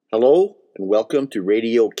Hello and welcome to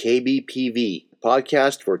Radio KBPV, a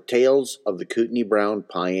podcast for Tales of the Kootenai Brown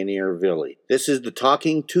Pioneer Village. This is the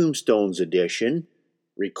Talking Tombstones edition,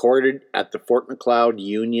 recorded at the Fort Macleod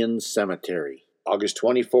Union Cemetery, August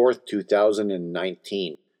 24th,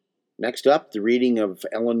 2019. Next up, the reading of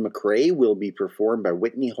Ellen McCrae will be performed by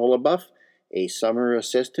Whitney Holobuff, a summer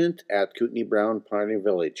assistant at Kootenai Brown Pioneer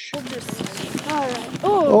Village.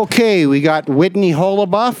 Okay, we got Whitney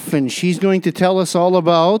Holobuff, and she's going to tell us all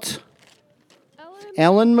about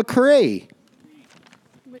Ellen McCrae.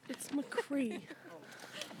 It's McCrae.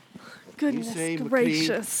 Goodness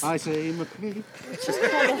gracious. I say McCrae. Let's just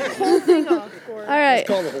call the whole thing off. All right. Let's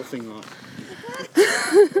call the whole thing off.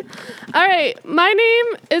 All right. My name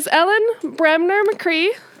is Ellen Bremner McCrae.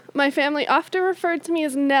 My family often referred to me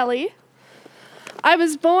as Nellie. I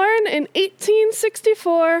was born in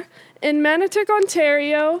 1864 in Manotick,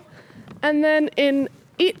 Ontario, and then in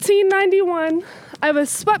 1891, I was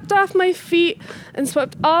swept off my feet and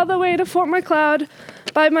swept all the way to Fort Macleod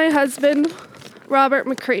by my husband, Robert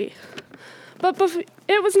McCrae. But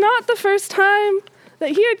it was not the first time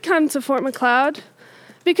that he had come to Fort Macleod,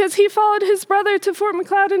 because he followed his brother to Fort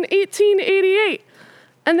Macleod in 1888,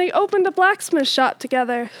 and they opened a blacksmith shop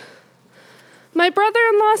together. My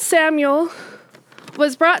brother-in-law, Samuel,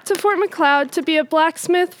 was brought to Fort Macleod to be a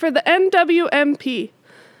blacksmith for the NWMP.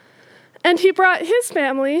 And he brought his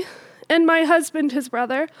family, and my husband, his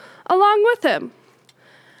brother, along with him.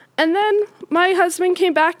 And then my husband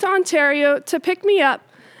came back to Ontario to pick me up,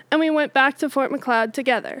 and we went back to Fort Macleod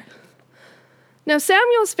together. Now,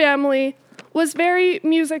 Samuel's family was very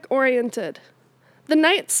music-oriented. The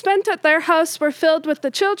nights spent at their house were filled with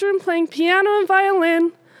the children playing piano and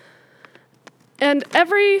violin, and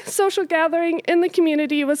every social gathering in the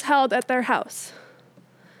community was held at their house.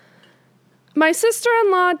 My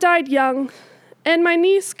sister-in-law died young, and my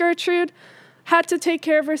niece, Gertrude, had to take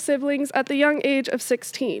care of her siblings at the young age of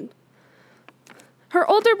 16. Her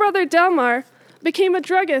older brother, Delmar, became a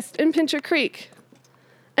druggist in Pincher Creek,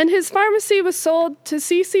 and his pharmacy was sold to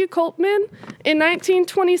C.C. Coltman in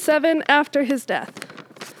 1927 after his death.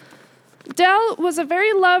 Del was a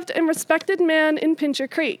very loved and respected man in Pincher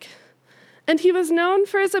Creek, and he was known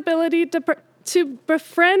for his ability to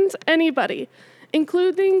befriend anybody,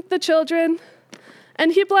 including the children,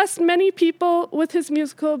 and he blessed many people with his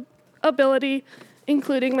musical ability,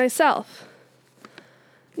 including myself.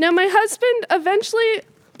 Now, my husband eventually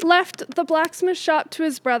left the blacksmith shop to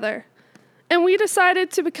his brother, and we decided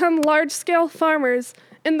to become large-scale farmers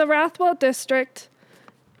in the Rathwell district,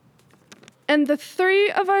 and the three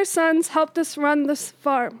of our sons helped us run this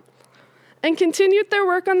farm and continued their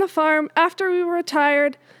work on the farm after we were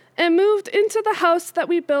retired and moved into the house that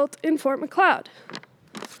we built in Fort Macleod.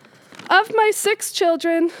 Of my 6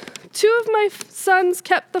 children, 2 of my sons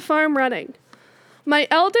kept the farm running. My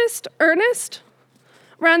eldest, Ernest,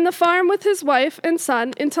 ran the farm with his wife and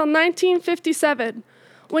son until 1957,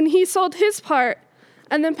 when he sold his part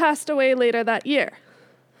and then passed away later that year.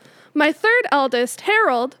 My third eldest,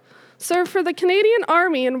 Harold, served for the Canadian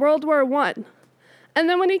Army in World War I. And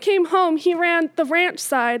then when he came home, he ran the ranch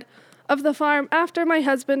side of the farm after my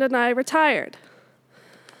husband and I retired.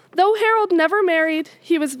 Though Harold never married,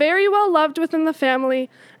 he was very well loved within the family,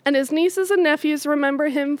 and his nieces and nephews remember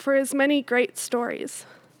him for his many great stories.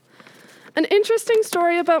 An interesting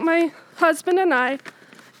story about my husband and I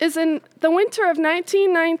is in the winter of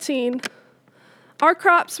 1919, our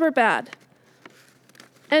crops were bad,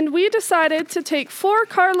 and we decided to take 4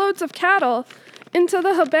 carloads of cattle into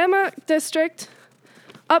the Hobbema district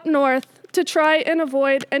up north to try and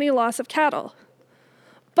avoid any loss of cattle.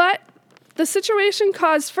 But the situation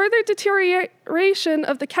caused further deterioration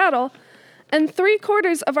of the cattle, and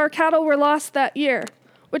 3/4 of our cattle were lost that year,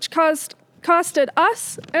 which costed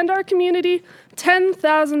us and our community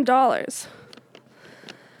 $10,000.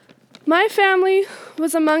 My family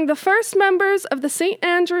was among the first members of the St.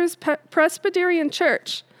 Andrew's Presbyterian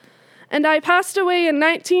Church, and I passed away in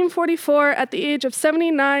 1944 at the age of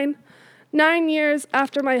 79, 9 years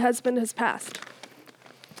after my husband has passed.